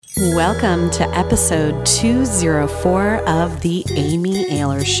Welcome to episode 204 of The Amy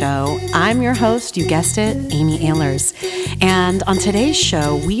Ahlers Show. I'm your host, you guessed it, Amy Ahlers. And on today's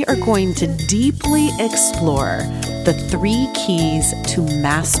show, we are going to deeply explore the 3 keys to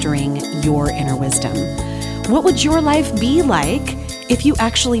mastering your inner wisdom. What would your life be like if you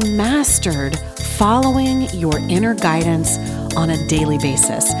actually mastered following your inner guidance on a daily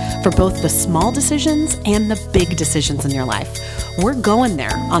basis for both the small decisions and the big decisions in your life? We're going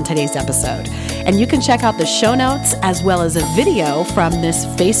there on today's episode. And you can check out the show notes as well as a video from this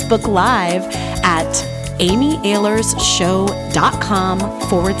Facebook Live at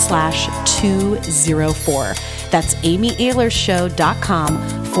amyahlershow.com/204. That's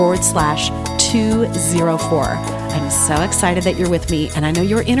amyahlershow.com/204. I'm so excited that you're with me, and I know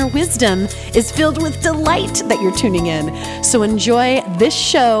your inner wisdom is filled with delight that you're tuning in. So enjoy this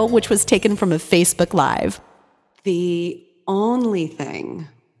show, which was taken from a Facebook Live. The only thing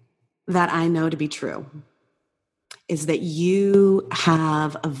that I know to be true is that you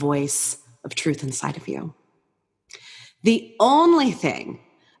have a voice of truth inside of you. The only thing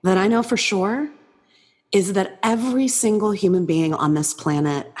that I know for sure is that every single human being on this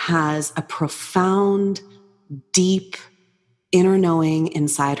planet has a profound, deep inner knowing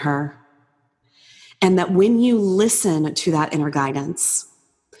inside her. And that when you listen to that inner guidance,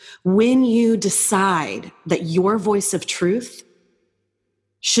 when you decide that your voice of truth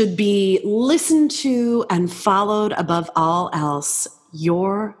should be listened to and followed above all else,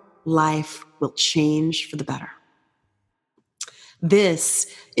 your life will change for the better. This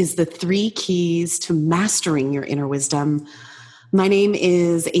is the 3 keys to mastering your inner wisdom. My name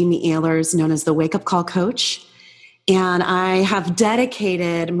is Amy Ahlers, known as the Wake Up Call Coach. And I have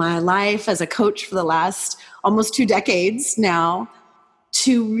dedicated my life as a coach for the last almost 2 decades now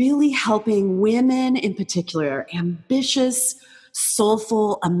to really helping women in particular, ambitious,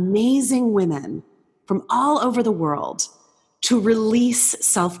 soulful, amazing women from all over the world, to release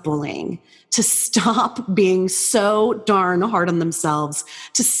self-bullying, to stop being so darn hard on themselves,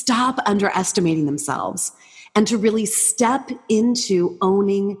 to stop underestimating themselves, and to really step into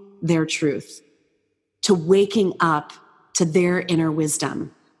owning their truth, to waking up to their inner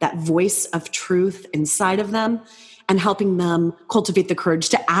wisdom, that voice of truth inside of them, and helping them cultivate the courage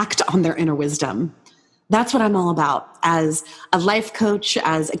to act on their inner wisdom. That's what I'm all about as a life coach,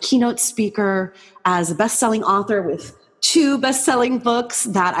 as a keynote speaker, as a best-selling author with 2 best-selling books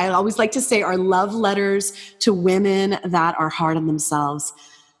that I always like to say are love letters to women that are hard on themselves.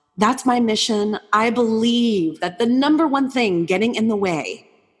 That's my mission. I believe that the number one thing getting in the way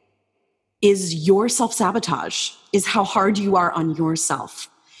is your self-sabotage, is how hard you are on yourself.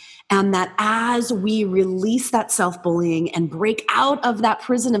 And that as we release that self-bullying and break out of that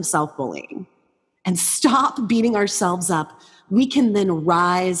prison of self-bullying and stop beating ourselves up, we can then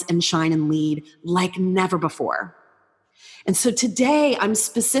rise and shine and lead like never before. And so today I'm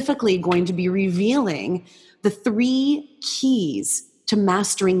specifically going to be revealing the 3 keys to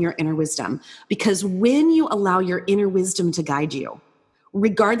mastering your inner wisdom. Because when you allow your inner wisdom to guide you,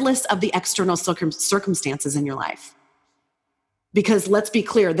 regardless of the external circumstances in your life, because let's be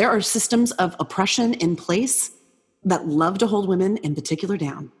clear, there are systems of oppression in place that love to hold women in particular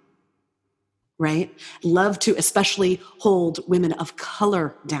down, right? Love to especially hold women of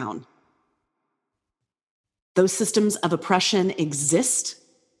color down. Those systems of oppression exist.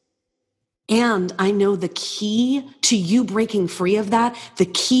 And I know the key to you breaking free of that, the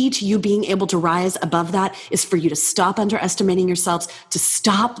key to you being able to rise above that is for you to stop underestimating yourselves, to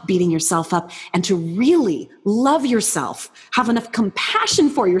stop beating yourself up, and to really love yourself, have enough compassion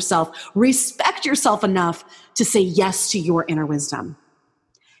for yourself, respect yourself enough to say yes to your inner wisdom.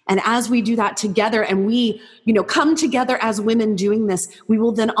 And as we do that together and we, come together as women doing this, we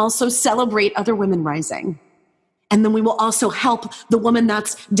will then also celebrate other women rising. And then we will also help the woman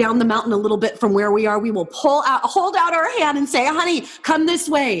that's down the mountain a little bit from where we are. We will hold out our hand and say, honey, come this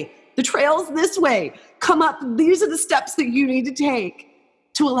way. The trail's this way. Come up. These are the steps that you need to take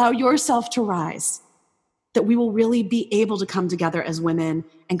to allow yourself to rise. That we will really be able to come together as women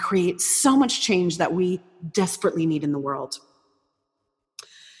and create so much change that we desperately need in the world.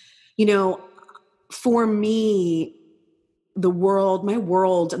 For me, my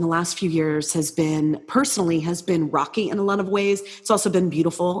world in the last few years has been rocky in a lot of ways. It's also been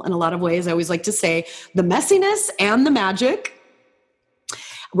beautiful in a lot of ways. I always like to say the messiness and the magic,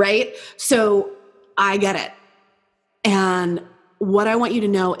 right? So I get it. And what I want you to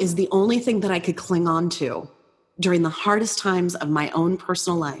know is the only thing that I could cling on to during the hardest times of my own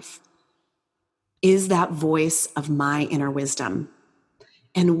personal life is that voice of my inner wisdom.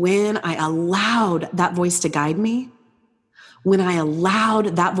 And when I allowed that voice to guide me, when I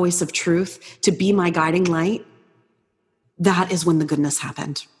allowed that voice of truth to be my guiding light, that is when the goodness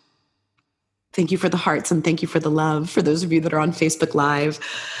happened. Thank you for the hearts and thank you for the love for those of you that are on Facebook Live.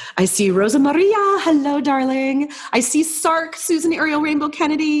 I see Rosa Maria. Hello, darling. I see Sark, Susan Ariel Rainbow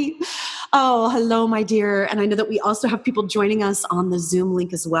Kennedy. Oh, hello, my dear. And I know that we also have people joining us on the Zoom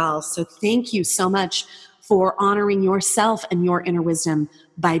link as well. So thank you so much for honoring yourself and your inner wisdom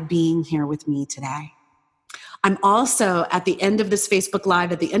by being here with me today. I'm also at the end of this Facebook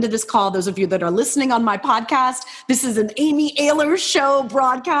Live, at the end of this call, those of you that are listening on my podcast, this is an Amy Ahlers Show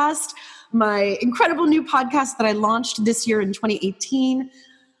broadcast, my incredible new podcast that I launched this year in 2018.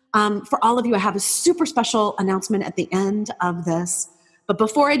 For all of you, I have a super special announcement at the end of this. But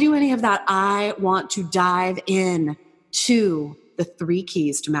before I do any of that, I want to dive in to the 3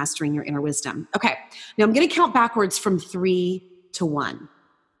 keys to mastering your inner wisdom. Okay, now I'm going to count backwards from 3 to 1.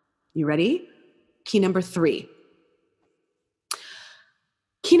 You ready? Key number 3.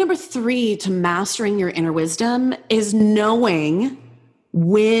 Key number 3 to mastering your inner wisdom is knowing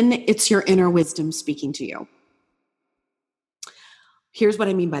when it's your inner wisdom speaking to you. Here's what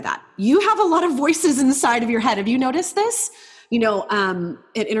I mean by that. You have a lot of voices inside of your head. Have you noticed this? You know,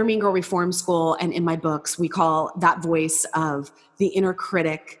 at Inner Mean Girl Reform School and in my books, we call that voice of the inner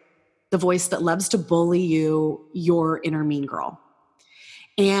critic, the voice that loves to bully you, your inner mean girl.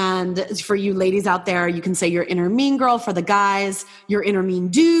 And for you ladies out there, you can say your inner mean girl. For the guys, your inner mean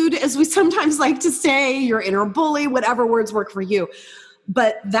dude, as we sometimes like to say, your inner bully, whatever words work for you.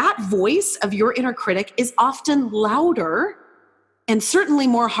 But that voice of your inner critic is often louder and certainly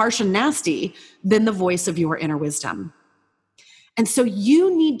more harsh and nasty than the voice of your inner wisdom. And so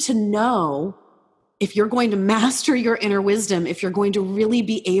you need to know, if you're going to master your inner wisdom, if you're going to really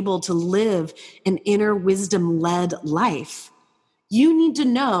be able to live an inner wisdom-led life, you need to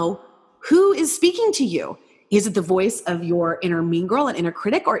know who is speaking to you. Is it the voice of your inner mean girl and inner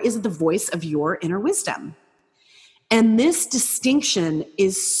critic, or is it the voice of your inner wisdom? And this distinction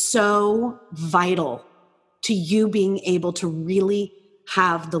is so vital to you being able to really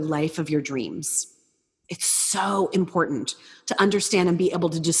have the life of your dreams. It's so important to understand and be able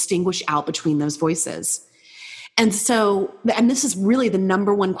to distinguish out between those voices. And so, and this is really the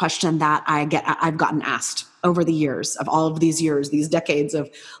number one question that I've gotten asked over the years of all of these years, these decades of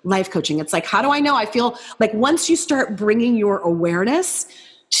life coaching. It's like, how do I know? I feel like once you start bringing your awareness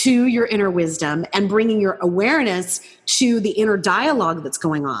to your inner wisdom and bringing your awareness to the inner dialogue that's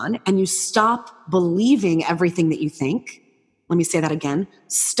going on, and you stop believing everything that you think. Let me say that again.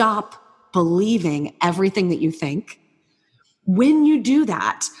 Stop believing everything that you think. When you do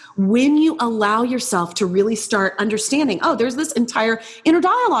that, when you allow yourself to really start understanding, oh, there's this entire inner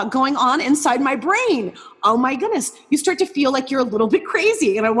dialogue going on inside my brain. Oh my goodness, you start to feel like you're a little bit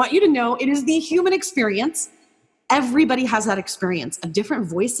crazy. And I want you to know it is the human experience. Everybody has that experience of different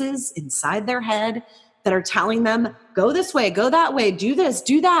voices inside their head that are telling them, go this way, go that way, do this,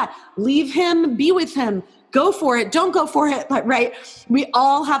 do that, leave him, be with him, go for it, don't go for it, but right? We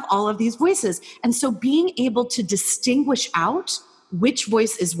all have all of these voices. And so being able to distinguish out which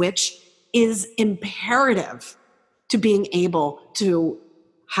voice is which is imperative to being able to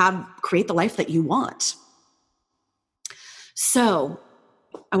create the life that you want. So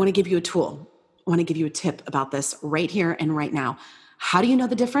I want to give you a tool. I want to give you a tip about this right here and right now. How do you know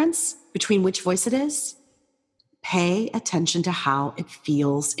the difference between which voice it is? Pay attention to how it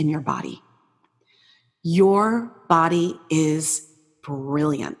feels in your body. Your body is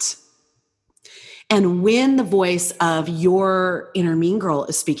brilliant. And when the voice of your inner mean girl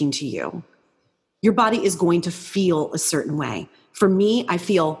is speaking to you, your body is going to feel a certain way. For me, I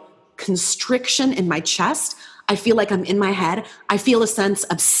feel constriction in my chest. I feel like I'm in my head. I feel a sense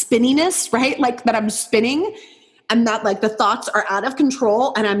of spinniness, right? Like that I'm spinning and that like the thoughts are out of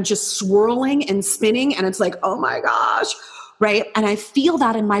control and I'm just swirling and spinning and it's like, oh my gosh, right? And I feel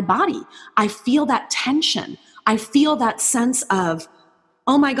that in my body. I feel that tension. I feel that sense of,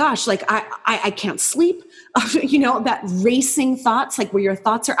 oh my gosh, like I can't sleep. You know, that racing thoughts, like where your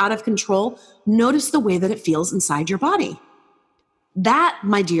thoughts are out of control. Notice the way that it feels inside your body. That,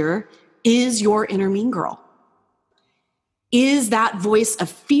 my dear, is your inner mean girl. Is that voice of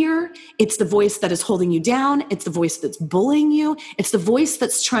fear? It's the voice that is holding you down. It's the voice that's bullying you. It's the voice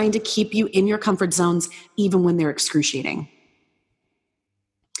that's trying to keep you in your comfort zones, even when they're excruciating.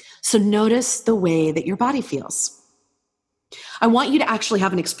 So notice the way that your body feels. I want you to actually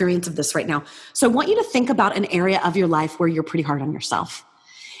have an experience of this right now. So I want you to think about an area of your life where you're pretty hard on yourself.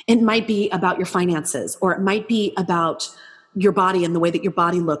 It might be about your finances, or it might be about your body and the way that your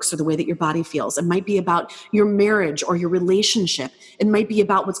body looks or the way that your body feels. It might be about your marriage or your relationship. It might be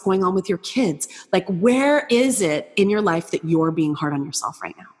about what's going on with your kids. Like, where is it in your life that you're being hard on yourself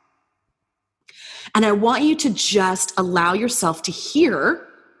right now? And I want you to just allow yourself to hear,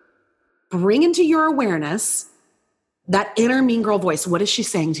 bring into your awareness that inner mean girl voice. What is she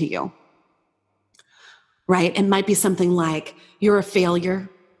saying to you? Right? It might be something like, you're a failure.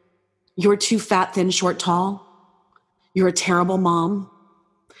 You're too fat, thin, short, tall. You're a terrible mom.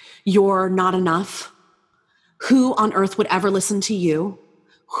 You're not enough. Who on earth would ever listen to you?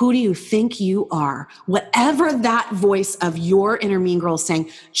 Who do you think you are? Whatever that voice of your inner mean girl is saying,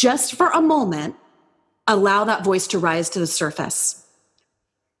 just for a moment, allow that voice to rise to the surface.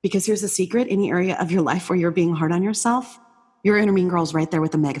 Because here's the secret: any area of your life where you're being hard on yourself, your inner mean girl is right there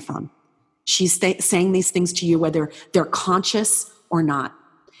with a megaphone. She's saying these things to you, whether they're conscious or not.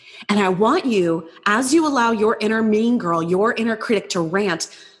 And I want you, as you allow your inner mean girl, your inner critic to rant,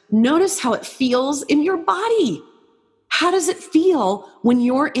 notice how it feels in your body. How does it feel when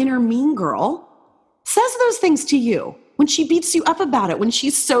your inner mean girl says those things to you? When she beats you up about it, when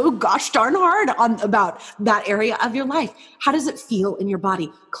she's so gosh darn hard about that area of your life? How does it feel in your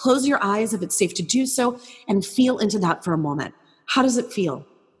body? Close your eyes if it's safe to do so and feel into that for a moment. How does it feel?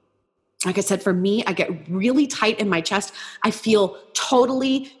 Like I said, for me, I get really tight in my chest. I feel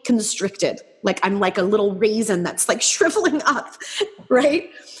totally constricted. Like I'm like a little raisin that's like shriveling up,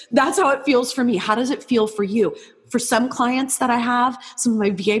 right? That's how it feels for me. How does it feel for you? For some clients that I have, some of my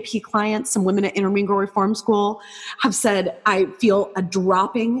VIP clients, some women at Inner Mean Girl Reform School have said, I feel a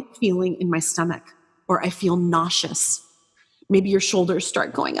dropping feeling in my stomach, or I feel nauseous. Maybe your shoulders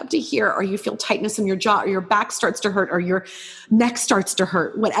start going up to here, or you feel tightness in your jaw, or your back starts to hurt, or your neck starts to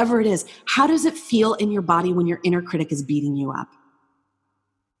hurt, whatever it is. How does it feel in your body when your inner critic is beating you up?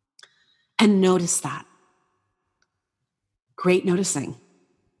 And notice that. Great noticing.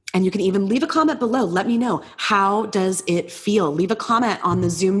 And you can even leave a comment below. Let me know. How does it feel? Leave a comment on the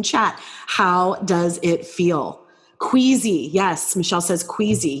Zoom chat. How does it feel? Queasy. Yes. Michelle says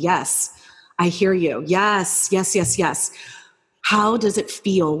queasy. Yes. I hear you. Yes. Yes, yes, yes. How does it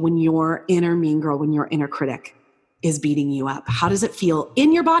feel when your inner mean girl, when your inner critic is beating you up? How does it feel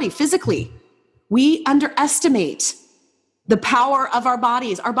in your body physically? We underestimate the power of our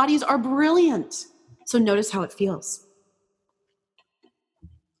bodies. Our bodies are brilliant. So notice how it feels.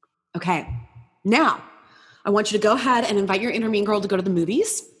 Okay. Now, I want you to go ahead and invite your inner mean girl to go to the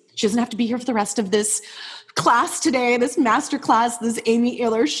movies. She doesn't have to be here for the rest of this class today, this master class, this Amy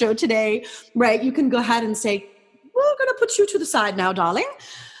Ahlers show today, right? You can go ahead and say, we're going to put you to the side now, darling.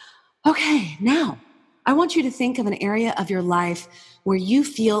 Okay, now I want you to think of an area of your life where you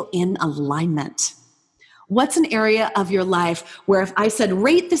feel in alignment. What's an area of your life where if I said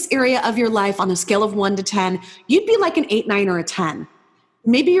rate this area of your life on a scale of 1 to 10, you'd be like an 8, 9, or a 10.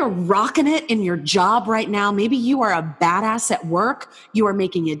 Maybe you're rocking it in your job right now. Maybe you are a badass at work. You are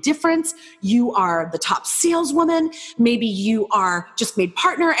making a difference. You are the top saleswoman. Maybe you are just made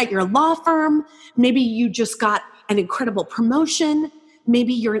partner at your law firm. Maybe you just got an incredible promotion.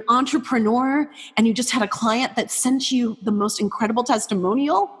 Maybe you're an entrepreneur and you just had a client that sent you the most incredible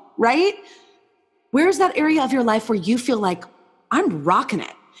testimonial, right? Where's that area of your life where you feel like I'm rocking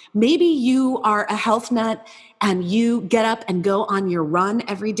it? Maybe you are a health nut and you get up and go on your run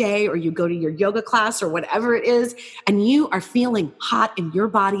every day, or you go to your yoga class or whatever it is, and you are feeling hot in your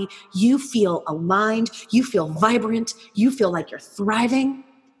body. You feel aligned. You feel vibrant. You feel like you're thriving.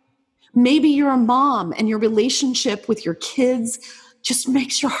 Maybe you're a mom and your relationship with your kids just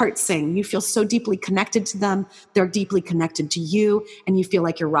makes your heart sing. You feel so deeply connected to them. They're deeply connected to you, and you feel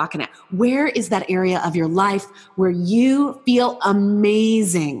like you're rocking it. Where is that area of your life where you feel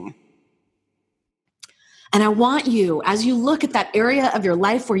amazing? And I want you, as you look at that area of your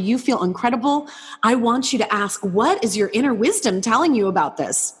life where you feel incredible, I want you to ask, what is your inner wisdom telling you about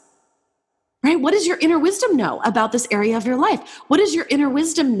this? Right? What does your inner wisdom know about this area of your life? What does your inner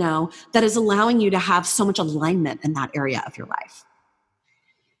wisdom know that is allowing you to have so much alignment in that area of your life?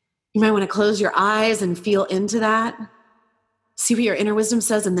 You might want to close your eyes and feel into that. See what your inner wisdom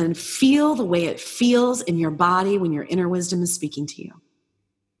says, and then feel the way it feels in your body when your inner wisdom is speaking to you.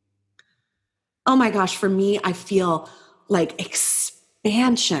 Oh my gosh, for me, I feel like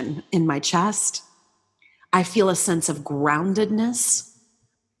expansion in my chest. I feel a sense of groundedness.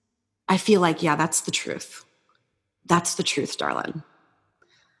 I feel like, yeah, that's the truth. That's the truth, darling.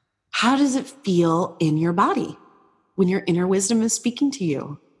 How does it feel in your body when your inner wisdom is speaking to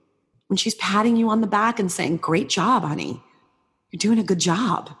you? When she's patting you on the back and saying, great job, honey. You're doing a good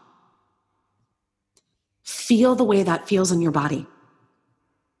job. Feel the way that feels in your body.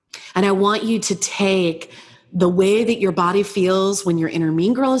 And I want you to take the way that your body feels when your inner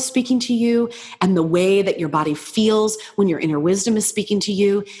mean girl is speaking to you, and the way that your body feels when your inner wisdom is speaking to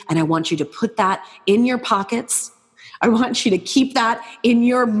you. And I want you to put that in your pockets. I want you to keep that in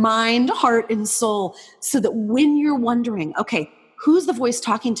your mind, heart, and soul, so that when you're wondering, okay, who's the voice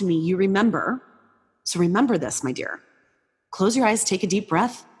talking to me? You remember. So remember this, my dear. Close your eyes, take a deep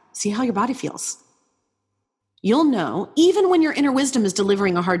breath, see how your body feels. You'll know, even when your inner wisdom is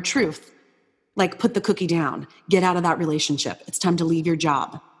delivering a hard truth, like put the cookie down, get out of that relationship. It's time to leave your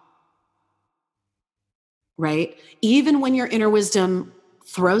job. Right? Even when your inner wisdom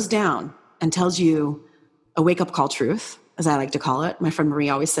throws down and tells you a wake-up call truth, as I like to call it. My friend Marie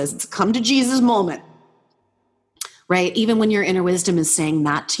always says, it's a come to Jesus moment. Right? Even when your inner wisdom is saying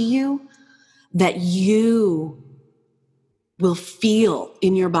that to you, that you will feel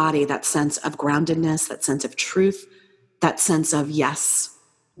in your body that sense of groundedness, that sense of truth, that sense of, yes,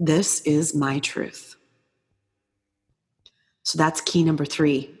 this is my truth. So that's key number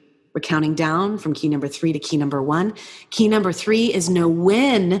 3. We're counting down from key number 3 to key number 1. Key number 3 is know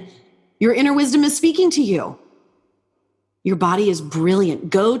when your inner wisdom is speaking to you. Your body is brilliant.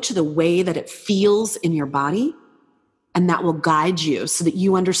 Go to the way that it feels in your body, and that will guide you so that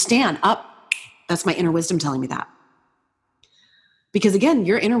you understand, that's my inner wisdom telling me that. Because again,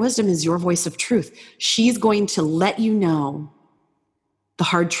 your inner wisdom is your voice of truth. She's going to let you know the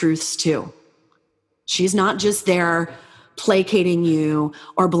hard truths too. She's not just there placating you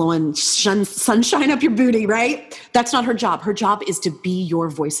or blowing sunshine up your booty, right? That's not her job. Her job is to be your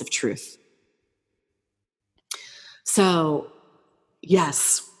voice of truth. So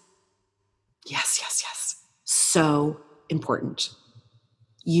yes. So important.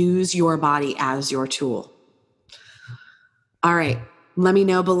 Use your body as your tool. All right. Let me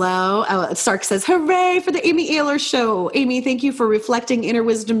know below. Sark says, hooray for the Amy Ayler Show. Amy, thank you for reflecting inner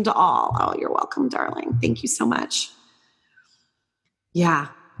wisdom to all. Oh, you're welcome, darling. Thank you so much. Yeah.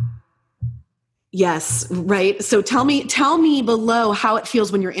 Yes. Right. So tell me below how it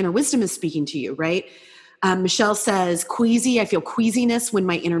feels when your inner wisdom is speaking to you, right? Michelle says, queasy. I feel queasiness when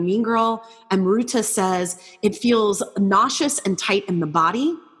my inner mean girl. And Maruta says, it feels nauseous and tight in the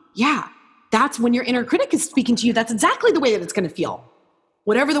body. Yeah. That's when your inner critic is speaking to you. That's exactly the way that it's going to feel.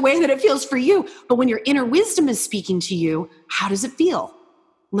 Whatever the way that it feels for you. But when your inner wisdom is speaking to you, how does it feel?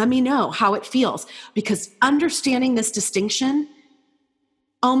 Let me know how it feels. Because understanding this distinction,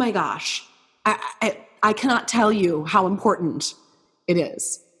 oh my gosh, I cannot tell you how important it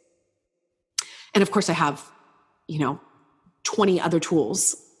is. And of course I have, 20 other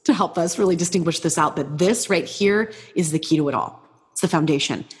tools to help us really distinguish this out. But this right here is the key to it all. It's the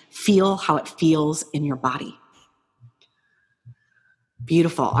foundation. Feel how it feels in your body.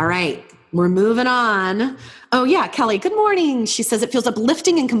 Beautiful. All right. We're moving on. Oh yeah, Kelly, good morning. She says it feels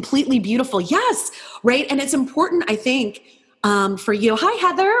uplifting and completely beautiful. Yes, right? And it's important, I think, for you. Hi,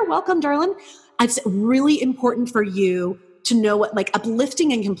 Heather. Welcome, darling. It's really important for you to know what, like,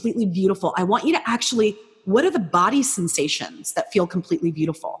 uplifting and completely beautiful. I want you to actually, what are the body sensations that feel completely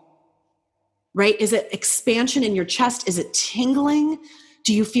beautiful? Right? Is it expansion in your chest? Is it tingling?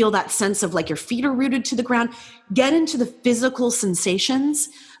 Do you feel that sense of like your feet are rooted to the ground? Get into the physical sensations,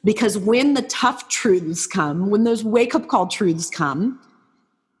 because when the tough truths come, when those wake-up call truths come,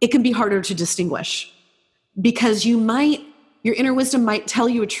 it can be harder to distinguish, because your inner wisdom might tell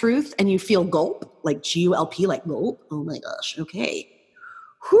you a truth and you feel gulp, like G-U-L-P, like gulp. Oh my gosh, okay.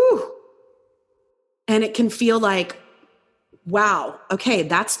 Whew. And it can feel like, wow, okay,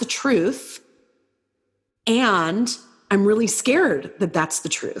 that's the truth. And I'm really scared that that's the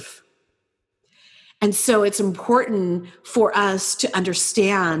truth. And so it's important for us to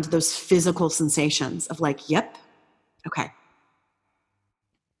understand those physical sensations of like, yep, okay.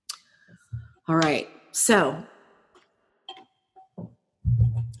 All right. So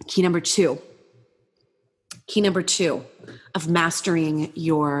key number two of mastering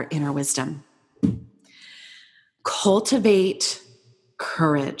your inner wisdom. Cultivate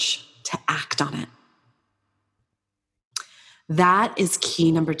courage to act on it. That is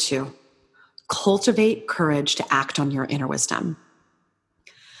key number 2. Cultivate courage to act on your inner wisdom.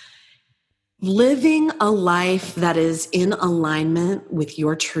 Living a life that is in alignment with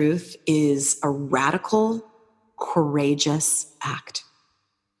your truth is a radical, courageous act.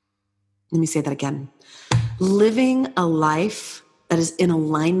 Let me say that again. Living a life that is in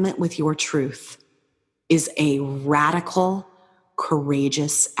alignment with your truth is a radical,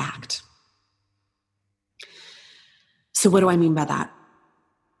 courageous act. So what do I mean by that?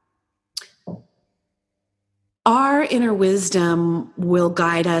 Our inner wisdom will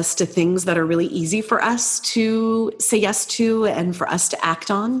guide us to things that are really easy for us to say yes to and for us to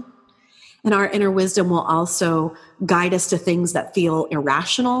act on. And our inner wisdom will also guide us to things that feel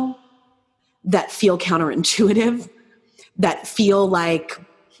irrational, that feel counterintuitive, that feel like,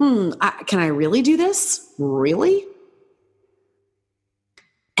 can I really do this? Really?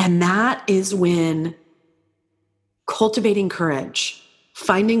 And that is when cultivating courage,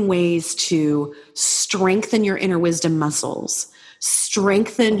 finding ways to strengthen your inner wisdom muscles,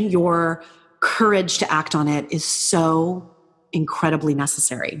 strengthen your courage to act on it is so incredibly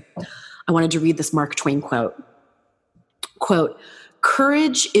necessary. I wanted to read this Mark Twain quote. Quote,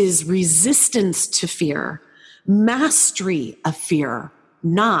 "Courage is resistance to fear, mastery of fear,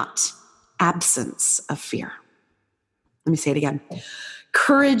 not absence of fear." Let me say it again.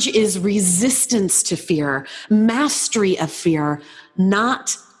 Courage is resistance to fear, mastery of fear,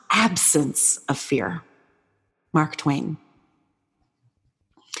 not absence of fear. Mark Twain.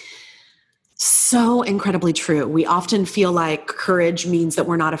 So incredibly true. We often feel like courage means that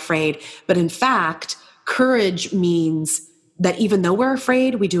we're not afraid, but in fact, courage means that even though we're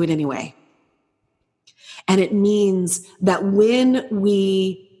afraid, we do it anyway. And it means that when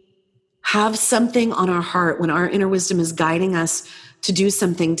we have something on our heart, when our inner wisdom is guiding us to do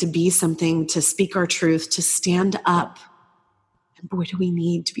something, to be something, to speak our truth, to stand up, and boy, do we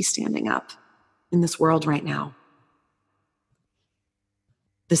need to be standing up in this world right now.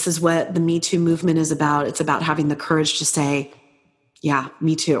 This is what the Me Too movement is about. It's about having the courage to say, yeah,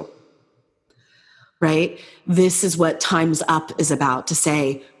 me too. Right? This is what Time's Up is about, to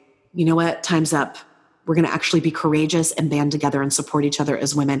say, you know what, time's up. We're going to actually be courageous and band together and support each other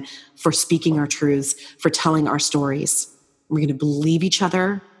as women for speaking our truths, for telling our stories. We're going to believe each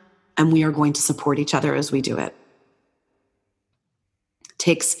other, and we are going to support each other as we do it. It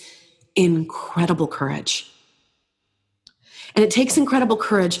takes incredible courage. And it takes incredible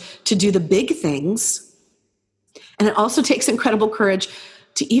courage to do the big things. And it also takes incredible courage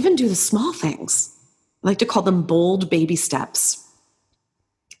to even do the small things. I like to call them bold baby steps.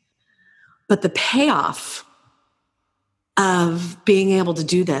 But the payoff of being able to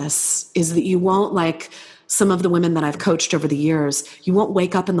do this is that you won't, like some of the women that I've coached over the years, you won't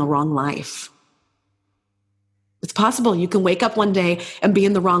wake up in the wrong life. It's possible you can wake up one day and be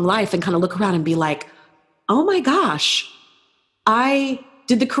in the wrong life and kind of look around and be like, oh my gosh, I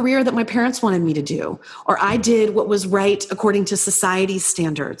did the career that my parents wanted me to do, or I did what was right according to society's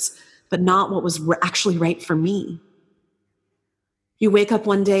standards, but not what was actually right for me. You wake up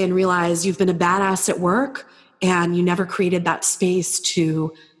one day and realize you've been a badass at work and you never created that space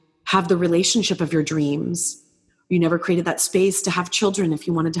to have the relationship of your dreams. You never created that space to have children if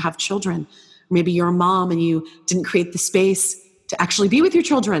you wanted to have children. Maybe you're a mom and you didn't create the space to actually be with your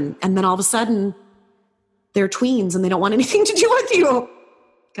children. And then all of a sudden, they're tweens and they don't want anything to do with you.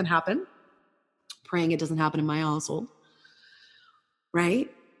 Can happen. Praying it doesn't happen in my household.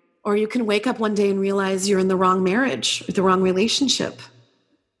 Right? Or you can wake up one day and realize you're in the wrong marriage, or the wrong relationship.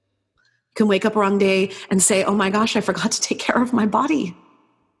 You can wake up wrong day and say, oh my gosh, I forgot to take care of my body.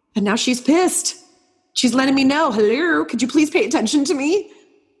 And now she's pissed. She's letting me know, hello, could you please pay attention to me?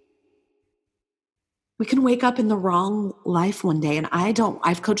 We can wake up in the wrong life one day. And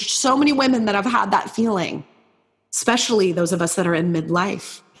I've coached so many women that have had that feeling, especially those of us that are in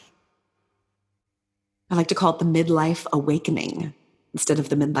midlife. I like to call it the midlife awakening instead of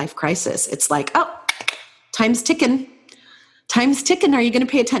the midlife crisis. It's like, oh, time's ticking. Time's ticking. Are you going to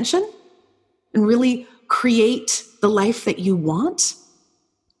pay attention and really create the life that you want?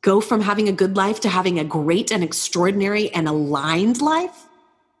 Go from having a good life to having a great and extraordinary and aligned life?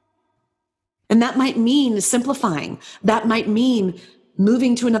 And that might mean simplifying. That might mean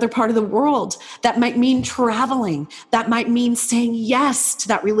moving to another part of the world. That might mean traveling. That might mean saying yes to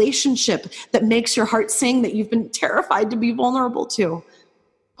that relationship that makes your heart sing, that you've been terrified to be vulnerable to.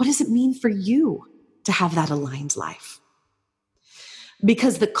 What does it mean for you to have that aligned life?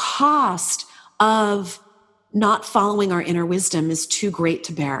 Because the cost of not following our inner wisdom is too great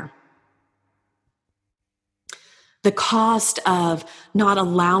to bear. The cost of not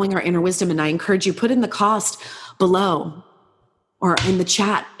allowing our inner wisdom, and I encourage you, put in the cost below or in the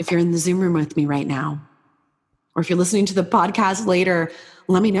chat if you're in the Zoom room with me right now. Or if you're listening to the podcast later,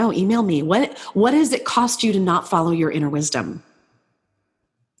 let me know, email me. What does it cost you to not follow your inner wisdom?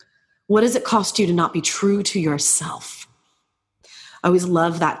 What does it cost you to not be true to yourself? I always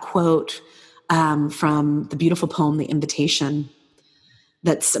love that quote from the beautiful poem, The Invitation,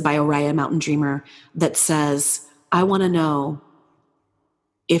 that's by Oriah Mountain Dreamer, that says, I want to know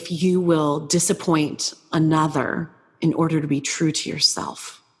if you will disappoint another in order to be true to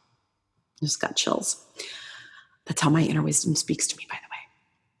yourself. I just got chills. That's how my inner wisdom speaks to me, by the way.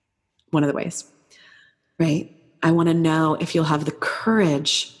 One of the ways, right? I want to know if you'll have the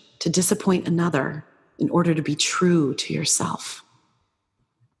courage to disappoint another in order to be true to yourself.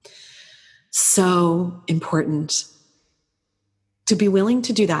 So important to be willing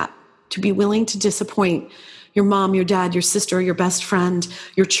to do that, to be willing to disappoint your mom, your dad, your sister, your best friend,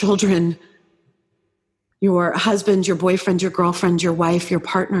 your children, your husband, your boyfriend, your girlfriend, your wife, your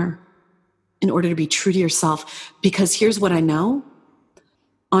partner, in order to be true to yourself. Because here's what I know.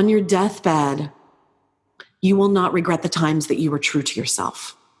 On your deathbed, you will not regret the times that you were true to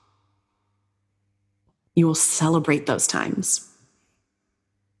yourself. You will celebrate those times.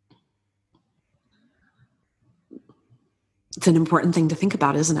 It's an important thing to think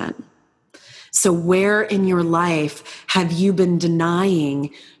about, isn't it? So where in your life have you been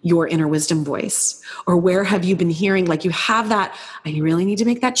denying your inner wisdom voice? Or where have you been hearing, like, you have that, I really need to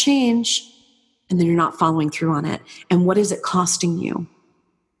make that change, and then you're not following through on it? And what is it costing you?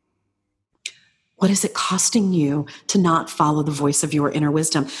 What is it costing you to not follow the voice of your inner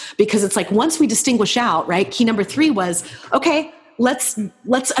wisdom? Because it's like, once we distinguish out, right? Key number 3 was, okay, let's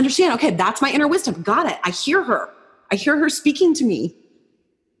understand. Okay, that's my inner wisdom. Got it. I hear her. I hear her speaking to me.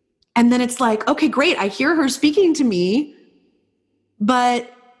 And then it's like, okay, great. I hear her speaking to me,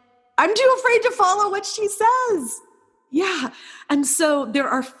 but I'm too afraid to follow what she says. Yeah. And so there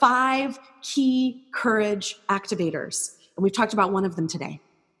are 5 key courage activators. And we've talked about one of them today,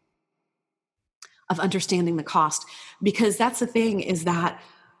 of understanding the cost. Because that's the thing, is that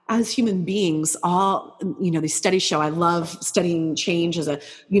as human beings, all, these studies show, I love studying change as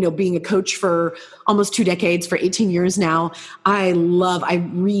being a coach for almost 2 decades, for 18 years now. I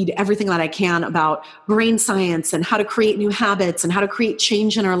read everything that I can about brain science and how to create new habits and how to create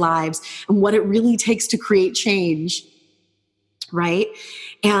change in our lives and what it really takes to create change, right?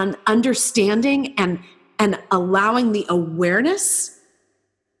 And understanding and allowing the awareness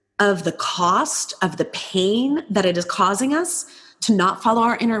of the cost of the pain that it is causing us to not follow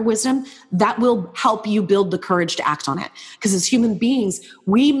our inner wisdom, that will help you build the courage to act on it. Because as human beings,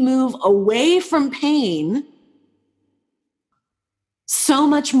 we move away from pain so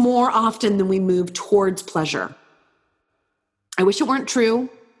much more often than we move towards pleasure. I wish it weren't true,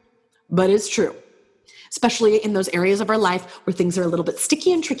 but it's true. Especially in those areas of our life where things are a little bit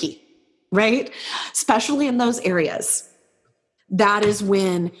sticky and tricky, right? Especially in those areas. That is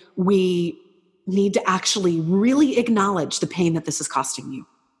when we need to actually really acknowledge the pain that this is costing you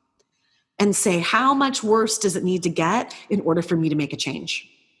and say, how much worse does it need to get in order for me to make a change?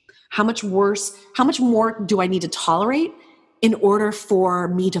 How much worse, how much more do I need to tolerate in order for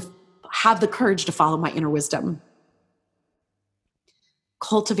me to have the courage to follow my inner wisdom?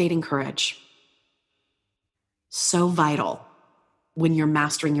 Cultivating courage. So vital when you're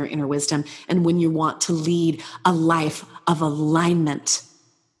mastering your inner wisdom and when you want to lead a life of alignment,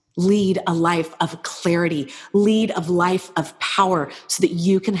 lead a life of clarity, lead a life of power so that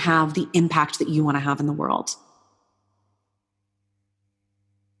you can have the impact that you want to have in the world.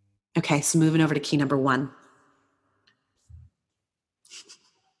 Okay, so moving over to key number 1.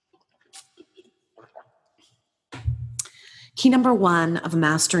 Key number 1 of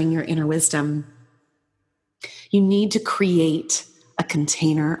mastering your inner wisdom, you need to create a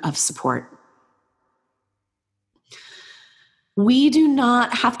container of support. We do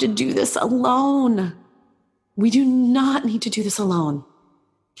not have to do this alone. We do not need to do this alone.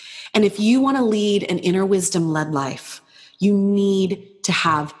 And if you want to lead an inner wisdom-led life, you need to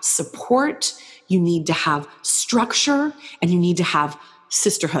have support, you need to have structure, and you need to have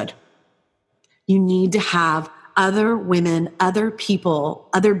sisterhood. You need to have other women, other people,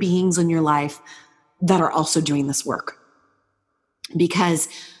 other beings in your life that are also doing this work. Because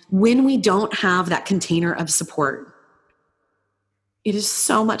when we don't have that container of support, it is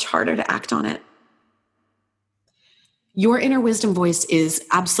so much harder to act on it. Your inner wisdom voice is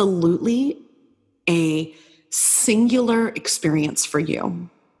absolutely a singular experience for you.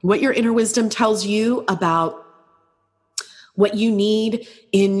 What your inner wisdom tells you about what you need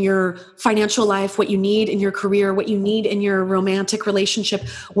in your financial life, what you need in your career, what you need in your romantic relationship,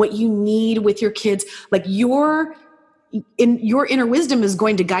 what you need with your kids, like your inner wisdom is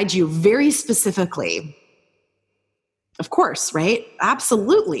going to guide you very specifically. Of course, right?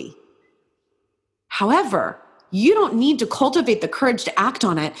 Absolutely. However, you don't need to cultivate the courage to act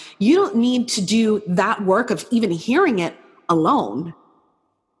on it. You don't need to do that work of even hearing it alone.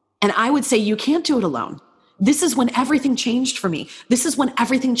 And I would say you can't do it alone. This is when everything changed for me. This is when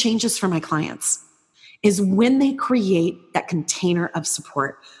everything changes for my clients, is when they create that container of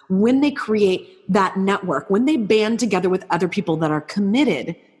support, when they create that network, when they band together with other people that are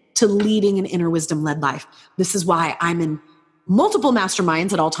committed to leading an inner wisdom-led life. This is why I'm in multiple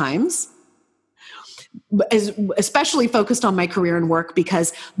masterminds at all times. especially focused on my career and work,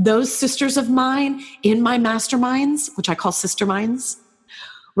 because those sisters of mine in my masterminds, which I call sister minds,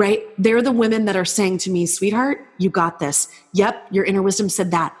 right? They're the women that are saying to me, sweetheart, you got this. Yep, your inner wisdom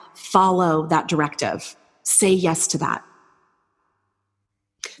said that. Follow that directive. Say yes to that.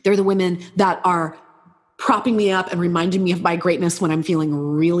 They're the women that are propping me up and reminding me of my greatness when I'm feeling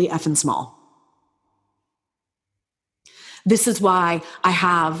really effing small. This is why I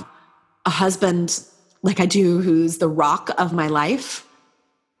have a husband like I do, who's the rock of my life,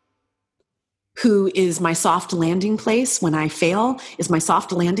 who is my soft landing place when I fail, is my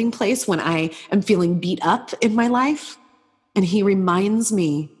soft landing place when I am feeling beat up in my life. And he reminds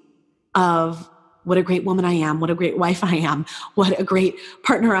me of what a great woman I am, what a great wife I am, what a great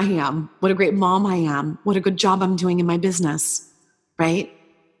partner I am, what a great mom I am, what a good job I'm doing in my business, right?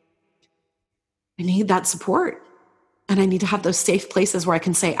 I need that support. And I need to have those safe places where I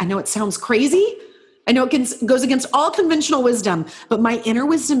can say, I know it sounds crazy. I know it goes against all conventional wisdom, but my inner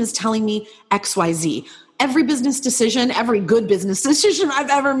wisdom is telling me X, Y, Z. Every business decision, every good business decision I've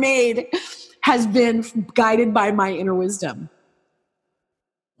ever made has been guided by my inner wisdom.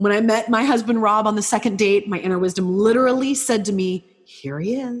 When I met my husband, Rob, on the second date, my inner wisdom literally said to me, here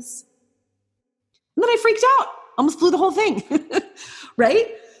he is. And then I freaked out, almost blew the whole thing, right?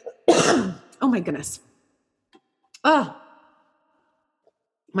 Oh my goodness. Oh.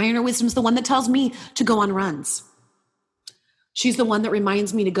 My inner wisdom is the one that tells me to go on runs. She's the one that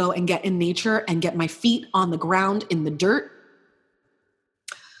reminds me to go and get in nature and get my feet on the ground in the dirt.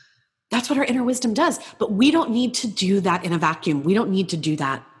 That's what our inner wisdom does. But we don't need to do that in a vacuum. We don't need to do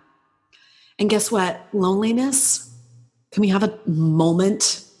that. And guess what? Loneliness. Can we have a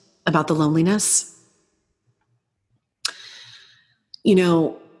moment about the loneliness? You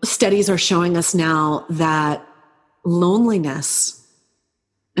know, studies are showing us now that loneliness,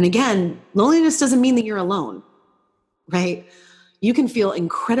 and again, loneliness doesn't mean that you're alone, right? You can feel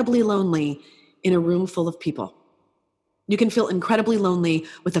incredibly lonely in a room full of people. You can feel incredibly lonely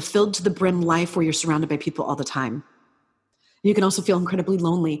with a filled to the brim life where you're surrounded by people all the time. You can also feel incredibly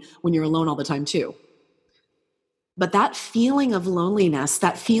lonely when you're alone all the time too. But that feeling of loneliness,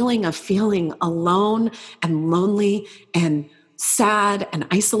 that feeling of feeling alone and lonely and sad and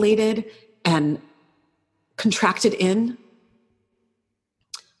isolated and contracted in,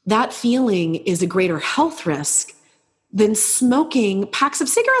 that feeling is a greater health risk than smoking packs of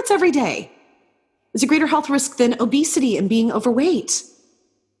cigarettes every day. It's a greater health risk than obesity and being overweight.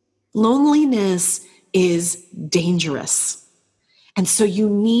 Loneliness is dangerous. And so you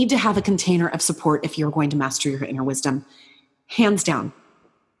need to have a container of support if you're going to master your inner wisdom. Hands down.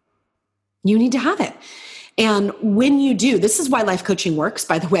 You need to have it. And when you do, this is why life coaching works,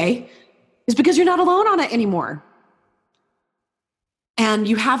 by the way, is because you're not alone on it anymore. And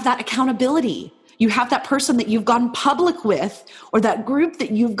you have that accountability. You have that person that you've gone public with, or that group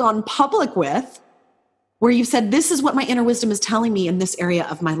that you've gone public with, where you said, this is what my inner wisdom is telling me in this area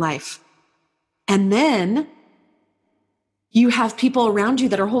of my life. And then you have people around you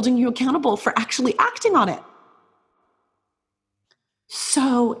that are holding you accountable for actually acting on it.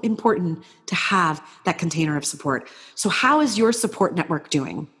 So important to have that container of support. So how is your support network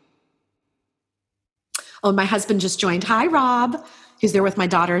doing? Oh, my husband just joined. Hi, Rob. He's there with my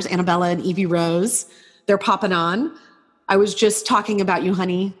daughters, Annabella and Evie Rose. They're popping on. I was just talking about you,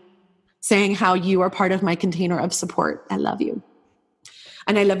 honey, saying how you are part of my container of support. I love you.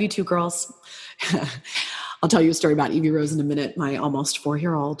 And I love you too, girls. I'll tell you a story about Evie Rose in a minute, my almost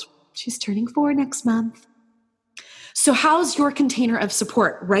 4-year-old. She's turning 4 next month. So how's your container of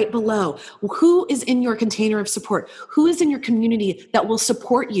support? Right below. Who is in your container of support? Who is in your community that will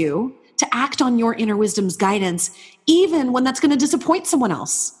support you to act on your inner wisdom's guidance, even when that's going to disappoint someone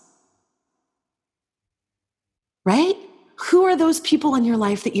else? Right? Who are those people in your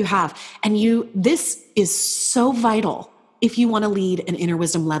life that you have? And this is so vital if you want to lead an inner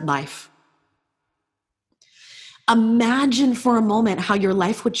wisdom-led life. Imagine for a moment how your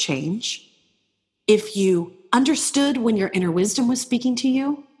life would change if you understood when your inner wisdom was speaking to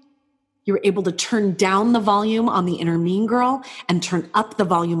you. You were able to turn down the volume on the inner mean girl and turn up the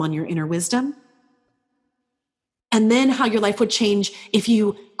volume on your inner wisdom. And then how your life would change if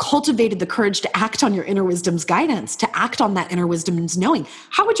you cultivated the courage to act on your inner wisdom's guidance, to act on that inner wisdom's knowing.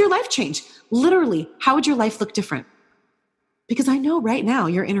 How would your life change? Literally, how would your life look different? Because I know right now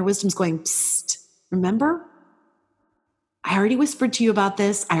your inner wisdom's going, psst, remember? I already whispered to you about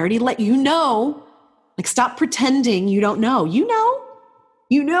this. I already let you know. Like, stop pretending you don't know. You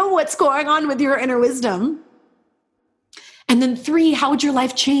know what's going on with your inner wisdom. And then 3, how would your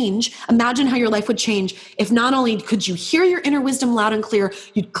life change? Imagine how your life would change if not only could you hear your inner wisdom loud and clear,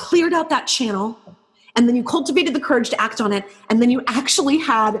 you'd cleared out that channel And then you cultivated the courage to act on it. And then you actually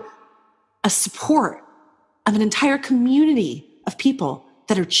had a support of an entire community of people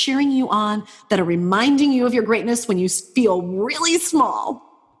that are cheering you on, that are reminding you of your greatness when you feel really small.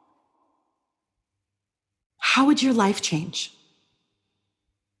 How would your life change?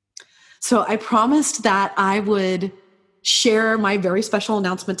 So I promised that I would share my very special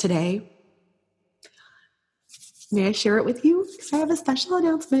announcement today. May I share it with you? Because I have a special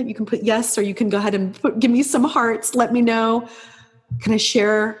announcement. You can put yes, or you can go ahead and give me some hearts. Let me know. Can I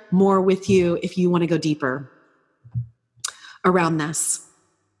share more with you if you want to go deeper around this?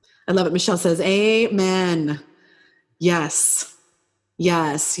 I love it. Michelle says, amen. Yes,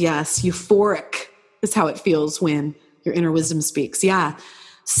 yes, yes. Euphoric is how it feels when your inner wisdom speaks. Yeah.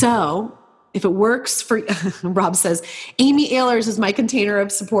 So if it works for, Rob says, Amy Ahlers is my container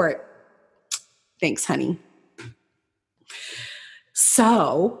of support. Thanks, honey.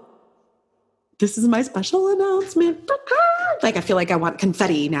 So this is my special announcement. Like, I feel like I want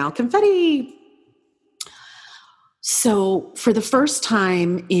confetti now. Confetti. So for the first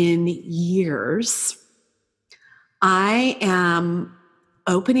time in years, I am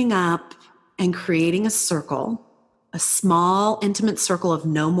opening up and creating a circle, a small, intimate circle of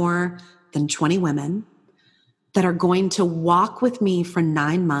no more than 20 women that are going to walk with me for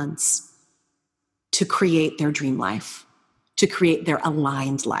 9 months to create their dream life, to create their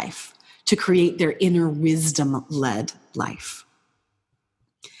aligned life, to create their inner wisdom-led life.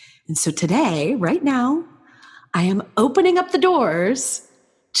 And so today, right now, I am opening up the doors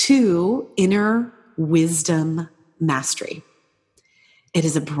to Inner Wisdom Mastery. It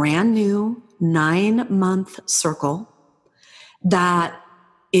is a brand new 9-month circle that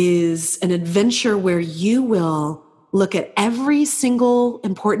is an adventure where you will look at every single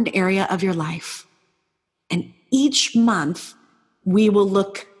important area of your life. And each month, we will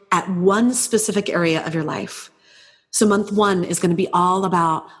look at one specific area of your life. So month 1 is going to be all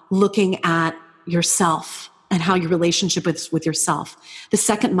about looking at yourself and how your relationship with yourself. The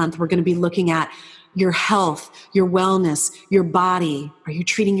second month, we're going to be looking at your health, your wellness, your body. Are you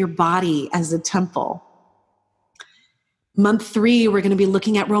treating your body as a temple? Month 3, we're going to be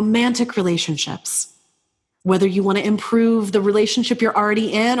looking at romantic relationships. Whether you want to improve the relationship you're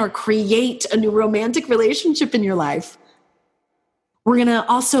already in or create a new romantic relationship in your life. We're going to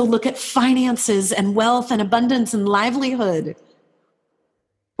also look at finances and wealth and abundance and livelihood.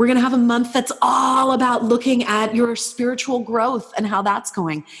 We're going to have a month that's all about looking at your spiritual growth and how that's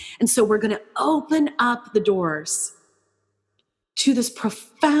going. And so we're going to open up the doors to this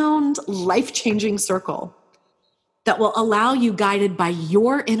profound, life-changing circle that will allow you, guided by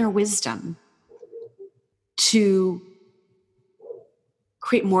your inner wisdom, to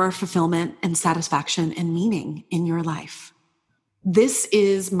create more fulfillment and satisfaction and meaning in your life. This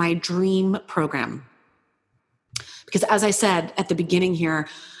is my dream program. Because as I said at the beginning here,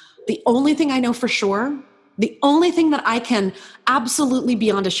 the only thing I know for sure, the only thing that I can absolutely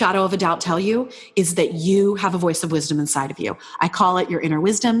beyond a shadow of a doubt tell you is that you have a voice of wisdom inside of you. I call it your inner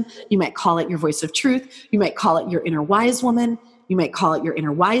wisdom. You might call it your voice of truth. You might call it your inner wise woman. You might call it your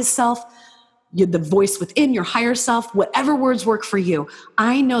inner wise self. The voice within your higher self, whatever words work for you.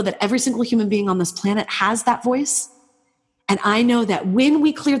 I know that every single human being on this planet has that voice. And I know that when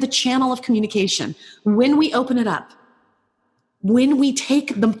we clear the channel of communication, when we open it up, when we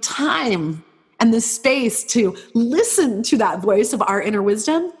take the time and the space to listen to that voice of our inner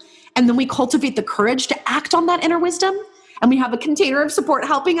wisdom, and then we cultivate the courage to act on that inner wisdom, and we have a container of support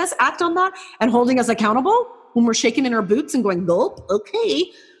helping us act on that and holding us accountable when we're shaking in our boots and going, gulp,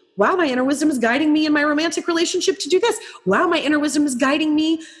 okay, wow, my inner wisdom is guiding me in my romantic relationship to do this. Wow, my inner wisdom is guiding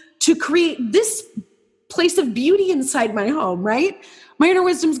me to create this place of beauty inside my home, right? My inner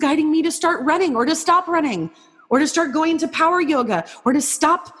wisdom is guiding me to start running or to stop running or to start going to power yoga or to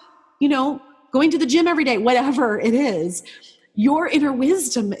stop, going to the gym every day, whatever it is. Your inner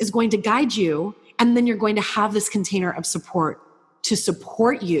wisdom is going to guide you, and then you're going to have this container of support to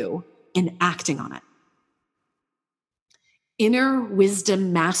support you in acting on it.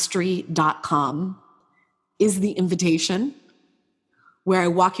 InnerWisdomMastery.com is the invitation where I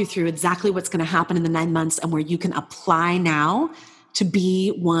walk you through exactly what's going to happen in the 9 months and where you can apply now to be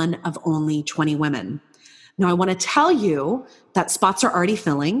one of only 20 women. Now, I want to tell you that spots are already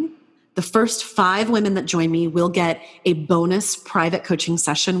filling. The first 5 women that join me will get a bonus private coaching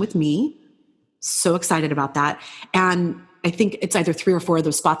session with me. So excited about that. And I think it's either 3 or 4 of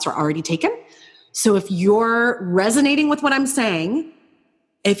those spots are already taken. So if you're resonating with what I'm saying,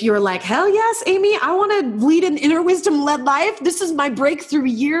 if you're like, hell yes, Amy, I want to lead an inner wisdom-led life. This is my breakthrough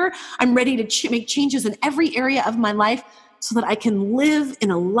year. I'm ready to make changes in every area of my life so that I can live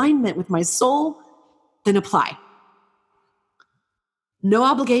in alignment with my soul then apply. No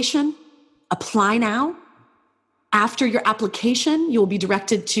obligation. Apply now. After your application, you'll be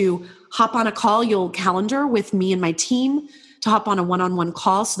directed to hop on a call. You'll calendar with me and my team to hop on a one-on-one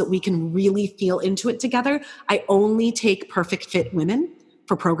call so that we can really feel into it together. I only take perfect fit women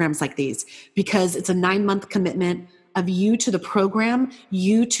for programs like these because it's a 9-month commitment of you to the program,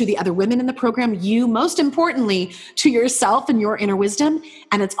 you to the other women in the program, you, most importantly, to yourself and your inner wisdom.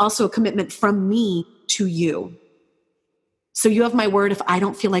 And it's also a commitment from me to you. So you have my word. If I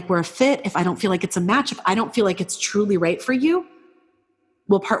don't feel like we're a fit, if I don't feel like it's a match, if I don't feel like it's truly right for you,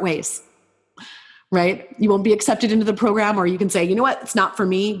 we'll part ways, right? You won't be accepted into the program, or you can say, you know what, it's not for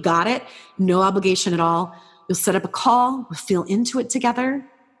me. Got it. No obligation at all. You'll set up a call. We'll feel into it together.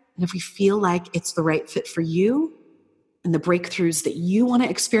 And if we feel like it's the right fit for you and the breakthroughs that you want to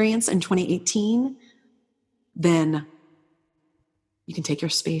experience in 2018, then you can take your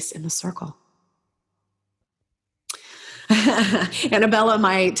space in the circle. Annabella,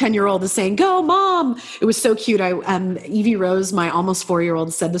 my 10-year-old, is saying, go, Mom. It was so cute. Evie Rose, my almost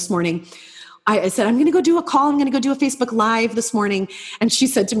 4-year-old, said this morning, I said, I'm going to go do a call. I'm going to go do a Facebook Live this morning. And she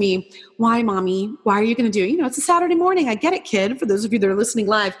said to me, why, Mommy? Why are you going to do it? It's a Saturday morning. I get it, kid, for those of you that are listening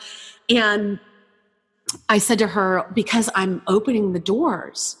live. And I said to her, because I'm opening the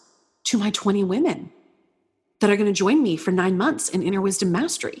doors to my 20 women that are going to join me for 9 months in Inner Wisdom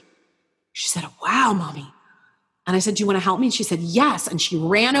Mastery. She said, wow, Mommy. And I said, do you want to help me? And she said, yes. And she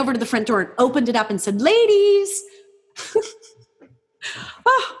ran over to the front door and opened it up and said, ladies.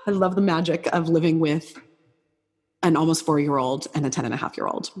 Oh, I love the magic of living with an almost 4-year-old and a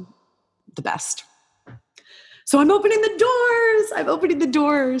 10-and-a-half-year-old. The best. So I'm opening the doors. I'm opening the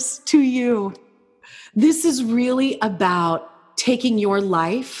doors to you. This is really about taking your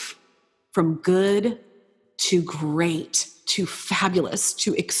life from good to great, to fabulous,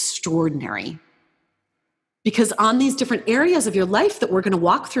 to extraordinary. Because on these different areas of your life that we're going to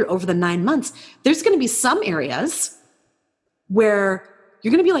walk through over the 9 months, there's going to be some areas where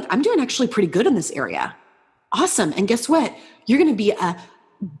you're going to be like, I'm doing actually pretty good in this area. Awesome. And guess what? You're going to be a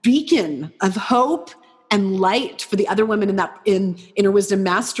beacon of hope and light for the other women in Inner Wisdom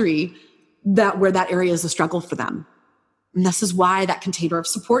Mastery where that area is a struggle for them. And this is why that container of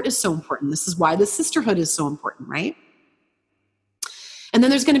support is so important. This is why the sisterhood is so important, right? And then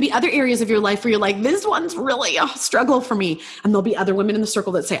there's going to be other areas of your life where you're like, this one's really a struggle for me. And there'll be other women in the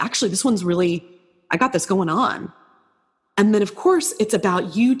circle that say, actually, this one's really, I got this going on. And then, of course, it's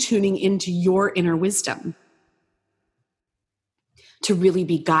about you tuning into your inner wisdom to really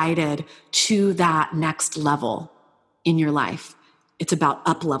be guided to that next level in your life. It's about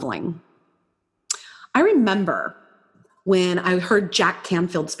up-leveling. I remember when I heard Jack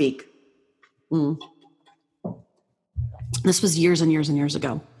Canfield speak. This was years and years and years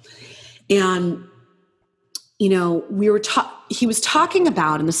ago. And, he was talking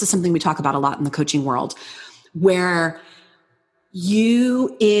about, and this is something we talk about a lot in the coaching world, where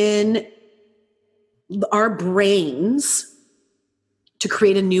you in our brains, to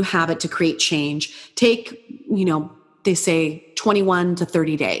create a new habit, to create change, take, they say 21 to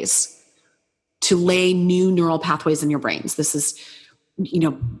 30 days to lay new neural pathways in your brains. This is,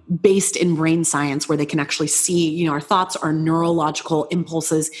 based in brain science, where they can actually see, our thoughts are neurological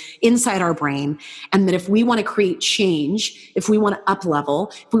impulses inside our brain. And that if we want to create change, if we want to up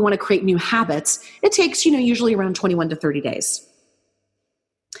level, if we want to create new habits, it takes, usually around 21 to 30 days.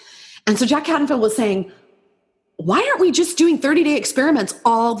 And so Jack Canfield was saying, why aren't we just doing 30-day experiments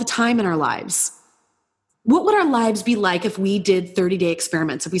all the time in our lives? What would our lives be like if we did 30-day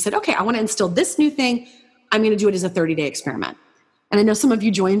experiments? If we said, okay, I want to instill this new thing, I'm going to do it as a 30-day experiment. And I know some of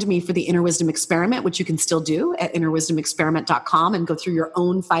you joined me for the Inner Wisdom Experiment, which you can still do at innerwisdomexperiment.com and go through your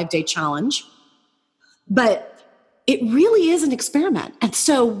own 5-day challenge. But it really is an experiment. And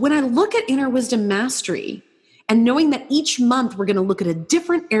so when I look at Inner Wisdom Mastery and knowing that each month we're going to look at a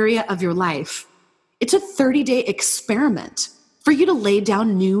different area of your life, it's a 30-day experiment for you to lay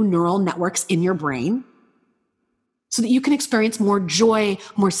down new neural networks in your brain so that you can experience more joy,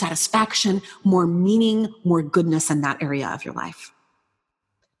 more satisfaction, more meaning, more goodness in that area of your life.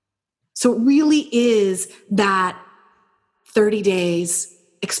 So it really is that 30 days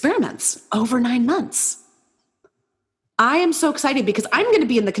experiments over 9 months. I am so excited because I'm going to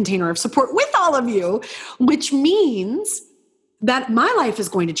be in the container of support with all of you, which means that my life is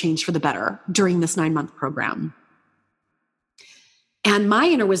going to change for the better during this 9-month program. And my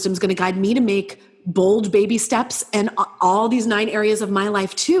inner wisdom is going to guide me to make bold baby steps in all these 9 areas of my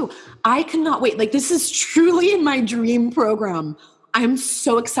life too. I cannot wait. Like, this is truly in my dream program. I'm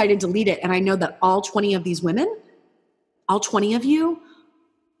so excited to lead it. And I know that all 20 of these women, all 20 of you,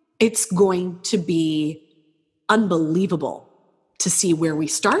 it's going to be unbelievable to see where we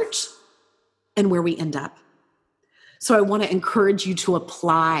start and where we end up. So I want to encourage you to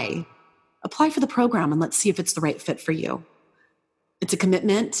apply for the program, and let's see if it's the right fit for you. It's a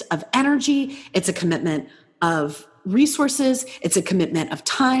commitment of energy. It's a commitment of resources. It's a commitment of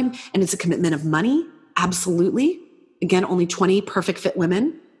time, and it's a commitment of money. Absolutely. Again, only 20 perfect fit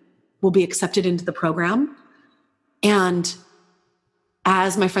women will be accepted into the program. And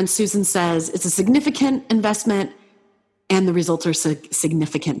as my friend Susan says, it's a significant investment, and the results are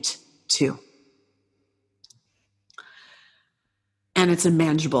significant too. And it's a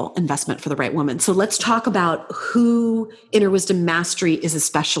manageable investment for the right woman. So let's talk about who Inner Wisdom Mastery is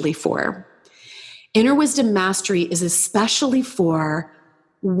especially for. Inner Wisdom Mastery is especially for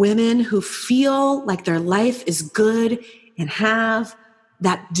women who feel like their life is good and have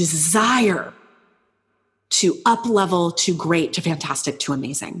that desire to up level to great, to fantastic, to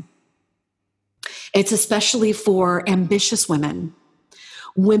amazing. It's especially for ambitious women,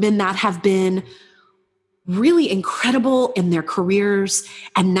 women that have been really incredible in their careers,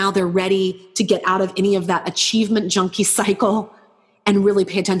 and now they're ready to get out of any of that achievement junkie cycle and really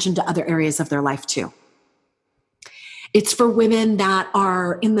pay attention to other areas of their life too. It's for women that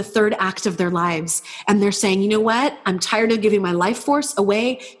are in the third act of their lives, and they're saying, you know what? I'm tired of giving my life force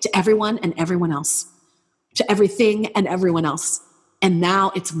away to everyone and everyone else, to everything and everyone else. And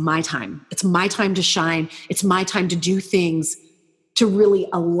now it's my time. It's my time to shine. It's my time to do things to really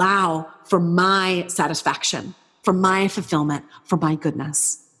allow for my satisfaction, for my fulfillment, for my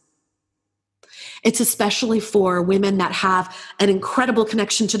goodness. It's especially for women that have an incredible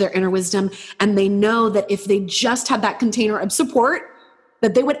connection to their inner wisdom, and they know that if they just had that container of support,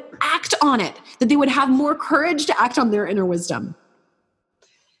 that they would act on it, that they would have more courage to act on their inner wisdom.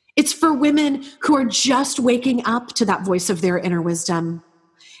 It's for women who are just waking up to that voice of their inner wisdom,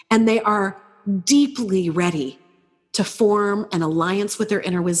 and they are deeply ready to form an alliance with their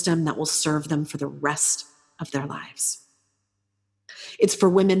inner wisdom that will serve them for the rest of their lives. It's for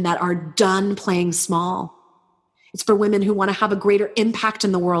women that are done playing small. It's for women who want to have a greater impact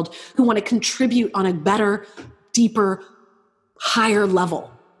in the world, who want to contribute on a better, deeper, higher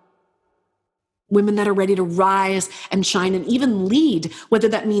level. Women that are ready to rise and shine and even lead, whether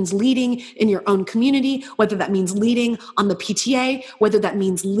that means leading in your own community, whether that means leading on the PTA, whether that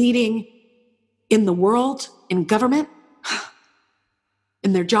means leading in the world, in government,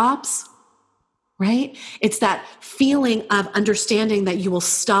 in their jobs, right? It's that feeling of understanding that you will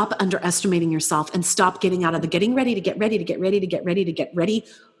stop underestimating yourself and stop getting out of the getting ready to get ready to get ready to get ready to get ready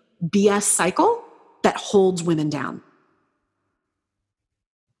BS cycle that holds women down.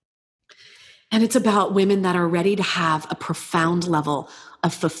 And it's about women that are ready to have a profound level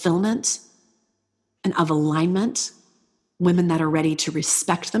of fulfillment and of alignment, women that are ready to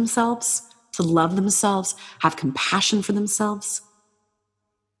respect themselves, to love themselves, have compassion for themselves.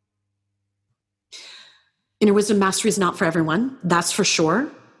 Inner Wisdom Mastery is not for everyone, that's for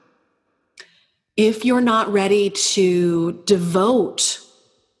sure. If you're not ready to devote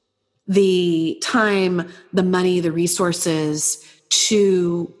the time, the money, the resources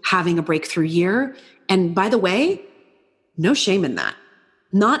to having a breakthrough year, and by the way, no shame in that.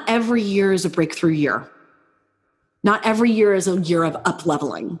 Not every year is a breakthrough year. Not every year is a year of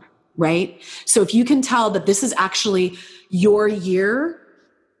up-leveling, right? So if you can tell that this is actually your year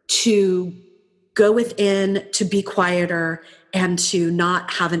to go within, to be quieter, and to not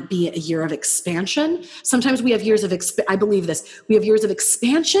have it be a year of expansion. Sometimes we have years of, I believe this, we have years of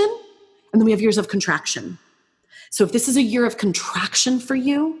expansion, and then we have years of contraction. So if this is a year of contraction for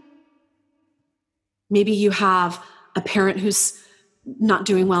you, maybe you have a parent who's not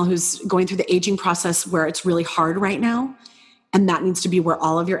doing well, who's going through the aging process where it's really hard right now, and that needs to be where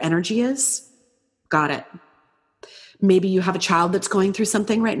all of your energy is. Got it. Maybe you have a child that's going through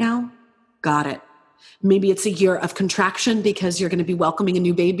something right now. Got it. Maybe it's a year of contraction because you're going to be welcoming a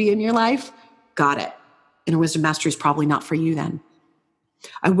new baby in your life. Got it. Inner Wisdom Mastery is probably not for you then.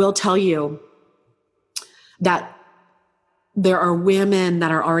 I will tell you that there are women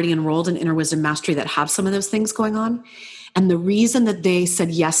that are already enrolled in Inner Wisdom Mastery that have some of those things going on. And the reason that they said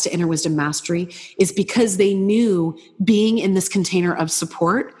yes to Inner Wisdom Mastery is because they knew being in this container of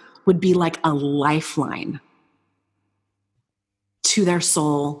support would be like a lifeline to their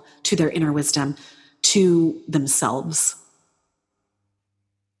soul, to their inner wisdom, to themselves.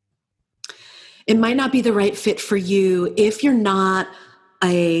 It might not be the right fit for you if you're not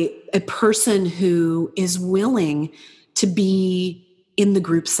a person who is willing to be in the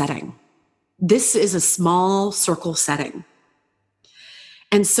group setting. This is a small circle setting.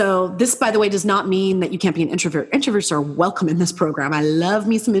 And so this, by the way, does not mean that you can't be an introvert. Introverts are welcome in this program. I love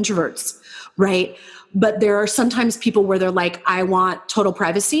me some introverts, right? But there are sometimes people where they're like, I want total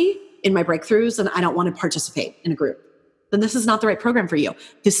privacy in my breakthroughs and I don't want to participate in a group. Then this is not the right program for you.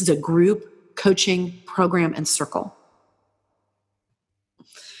 This is a group coaching program and circle.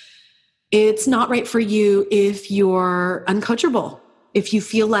 It's not right for you if you're uncoachable. If you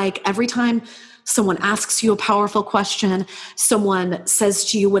feel like every time someone asks you a powerful question, someone says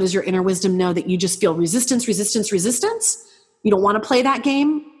to you, what does your inner wisdom know, that you just feel resistance, resistance, resistance. You don't want to play that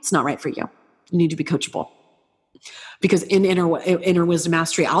game. It's not right for you. You need to be coachable. Because in inner wisdom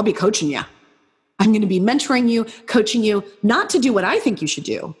mastery, I'll be coaching you. I'm going to be mentoring you, coaching you, not to do what I think you should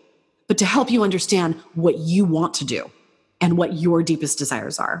do, but to help you understand what you want to do and what your deepest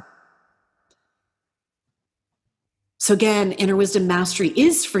desires are. So again, inner wisdom mastery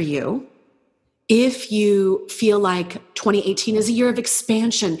is for you if you feel like 2018 is a year of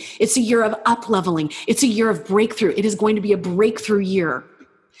expansion. It's a year of up-leveling. It's a year of breakthrough. It is going to be a breakthrough year.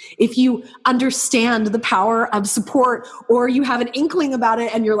 If you understand the power of support, or you have an inkling about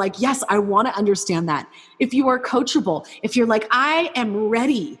it and you're like, yes, I want to understand that. If you are coachable, if you're like, I am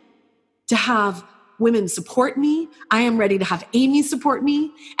ready to have women support me, I am ready to have Amy support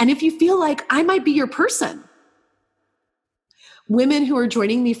me. And if you feel like I might be your person, women who are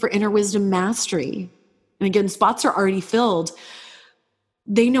joining me for Inner Wisdom Mastery, and again, spots are already filled,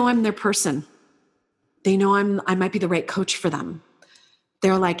 they know I'm their person. They know I might be the right coach for them.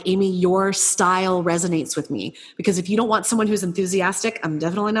 They're like, Amy, your style resonates with me. Because if you don't want someone who's enthusiastic, I'm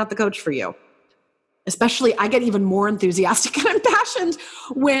definitely not the coach for you. Especially, I get even more enthusiastic and impassioned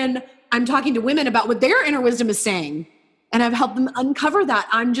when I'm talking to women about what their inner wisdom is saying. And I've helped them uncover that.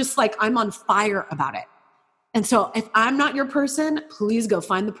 I'm just like, I'm on fire about it. And so if I'm not your person, please go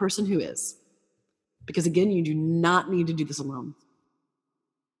find the person who is. Because again, you do not need to do this alone.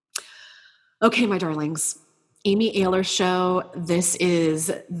 Okay, my darlings. Amy Ahlers Show. This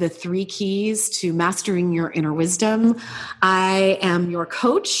is the 3 keys to mastering your inner wisdom. I am your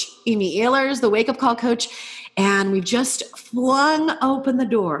coach, Amy Ahlers, the Wake Up Call Coach, and we've just flung open the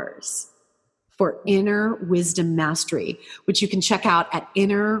doors for Inner Wisdom Mastery, which you can check out at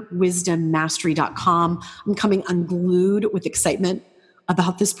innerwisdommastery.com. I'm coming unglued with excitement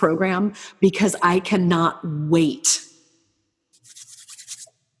about this program because I cannot wait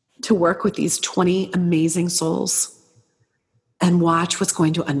to work with these 20 amazing souls and watch what's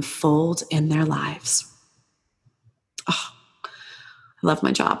going to unfold in their lives. Oh, I love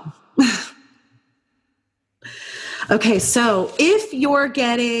my job. Okay, so if you're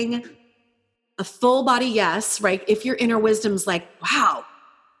getting a full body yes, right? If your inner wisdom's like, wow,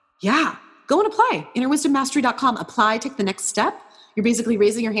 yeah, go and apply. Innerwisdommastery.com. Apply, take the next step. You're basically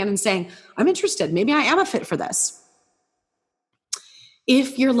raising your hand and saying, I'm interested. Maybe I am a fit for this.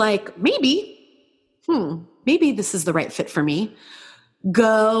 If you're like, maybe this is the right fit for me,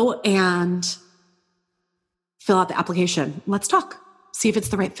 go and fill out the application. Let's talk. See if it's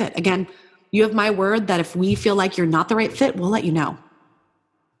the right fit. Again, you have my word that if we feel like you're not the right fit, we'll let you know.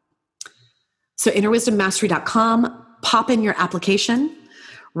 So innerwisdommastery.com, pop in your application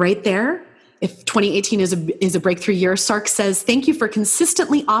right there. If 2018 is a breakthrough year, Sark says, thank you for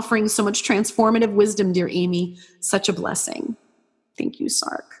consistently offering so much transformative wisdom, dear Amy. Such a blessing. Thank you,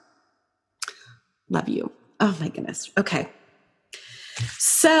 Sark. Love you. Oh my goodness. Okay.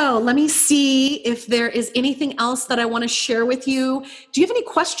 So let me see if there is anything else that I want to share with you. Do you have any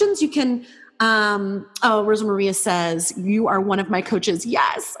questions? You can, Rosa Maria says, you are one of my coaches.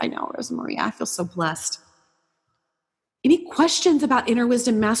 Yes, I know, Rosa Maria. I feel so blessed. Any questions about Inner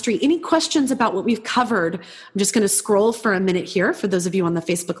Wisdom Mastery? Any questions about what we've covered? I'm just going to scroll for a minute here for those of you on the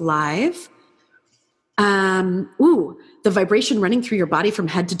Facebook Live. The vibration running through your body from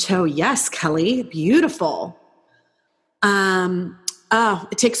head to toe. Yes, Kelly, beautiful.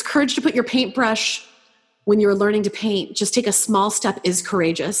 It takes courage to put your paintbrush when you're learning to paint. Just take a small step is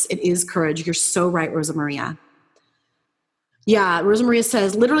courageous. It is courage. You're so right, Rosa Maria. Yeah, Rosa Maria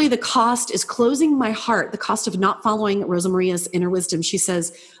says, literally the cost is closing my heart. The cost of not following Rosa Maria's inner wisdom. She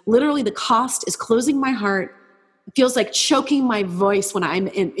says, literally the cost is closing my heart. It feels like choking my voice when I'm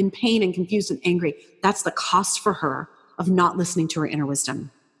in pain and confused and angry. That's the cost for her of not listening to her inner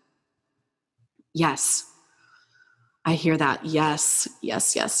wisdom. Yes, I hear that. Yes,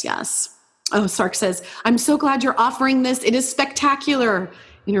 yes, yes, yes. Oh, Sark says, I'm so glad you're offering this. It is spectacular.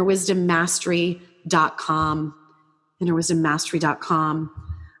 Innerwisdommastery.com. Innerwisdommastery.com.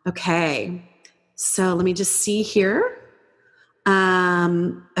 Okay, so let me just see here.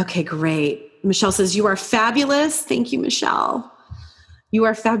 Okay, great. Michelle says, you are fabulous. Thank you, Michelle. You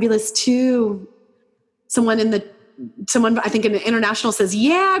are fabulous too. Someone in the someone, I think in the international says,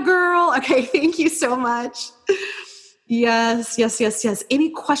 yeah, girl. Okay. Thank you so much. Yes. Any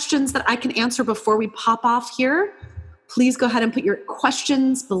questions that I can answer before we pop off here? Please go ahead and put your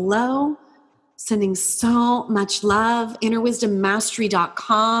questions below. Sending so much love.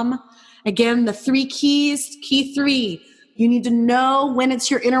 InnerWisdomMastery.com. Again, the 3 keys. Key 3, you need to know when it's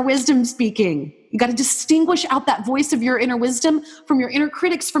your inner wisdom speaking. You got to distinguish out that voice of your inner wisdom from your inner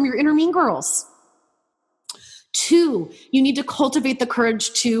critics, from your inner mean girls. 2, you need to cultivate the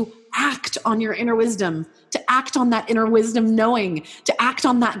courage to act on your inner wisdom, to act on that inner wisdom knowing, to act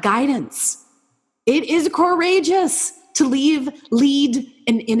on that guidance. It is courageous to lead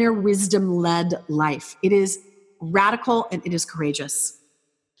an inner wisdom-led life. It is radical and it is courageous.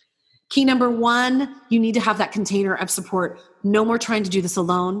 Key number 1, you need to have that container of support. No more trying to do this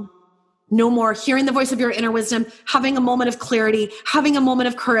alone. No more hearing the voice of your inner wisdom, having a moment of clarity, having a moment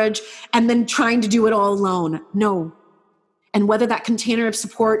of courage, and then trying to do it all alone. No. And whether that container of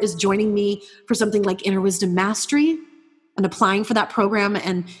support is joining me for something like Inner Wisdom Mastery and applying for that program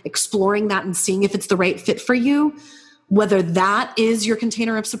and exploring that and seeing if it's the right fit for you, whether that is your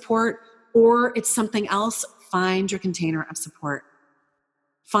container of support or it's something else, find your container of support.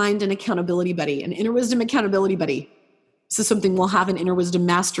 Find an accountability buddy, an inner wisdom accountability buddy. This is something we'll have in Inner Wisdom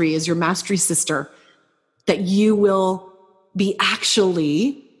Mastery as your mastery sister that you will be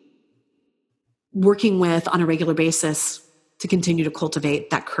actually working with on a regular basis to continue to cultivate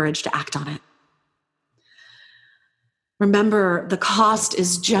that courage to act on it. Remember, the cost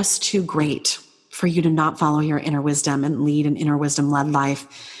is just too great for you to not follow your inner wisdom and lead an inner wisdom-led life.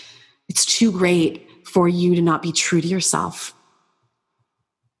 It's too great for you to not be true to yourself,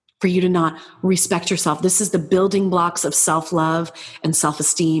 for you to not respect yourself. This is the building blocks of self-love and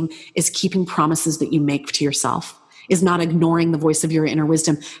self-esteem, is keeping promises that you make to yourself, is not ignoring the voice of your inner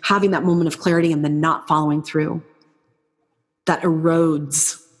wisdom, having that moment of clarity and then not following through. That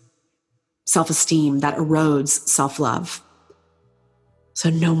erodes self-esteem, that erodes self-love. So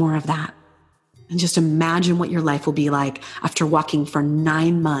no more of that. And just imagine what your life will be like after walking for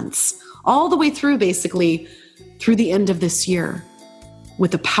 9 months, all the way through, basically, through the end of this year,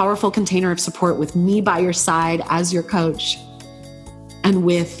 with a powerful container of support, with me by your side as your coach, and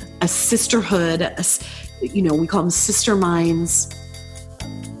with a sisterhood, we call them sister minds,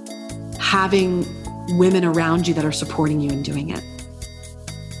 having women around you that are supporting you in doing it.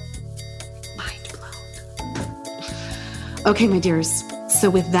 Mind blown. Okay, my dears. So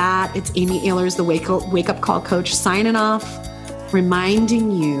with that, it's Amy Ahlers, the Wake Up Call Coach, signing off,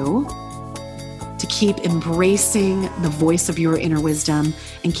 reminding you to keep embracing the voice of your inner wisdom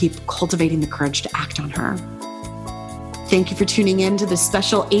and keep cultivating the courage to act on her. Thank you for tuning in to this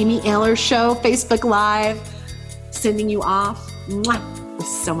special Amy Ahlers Show, Facebook Live, sending you off with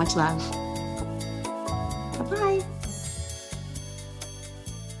so much love.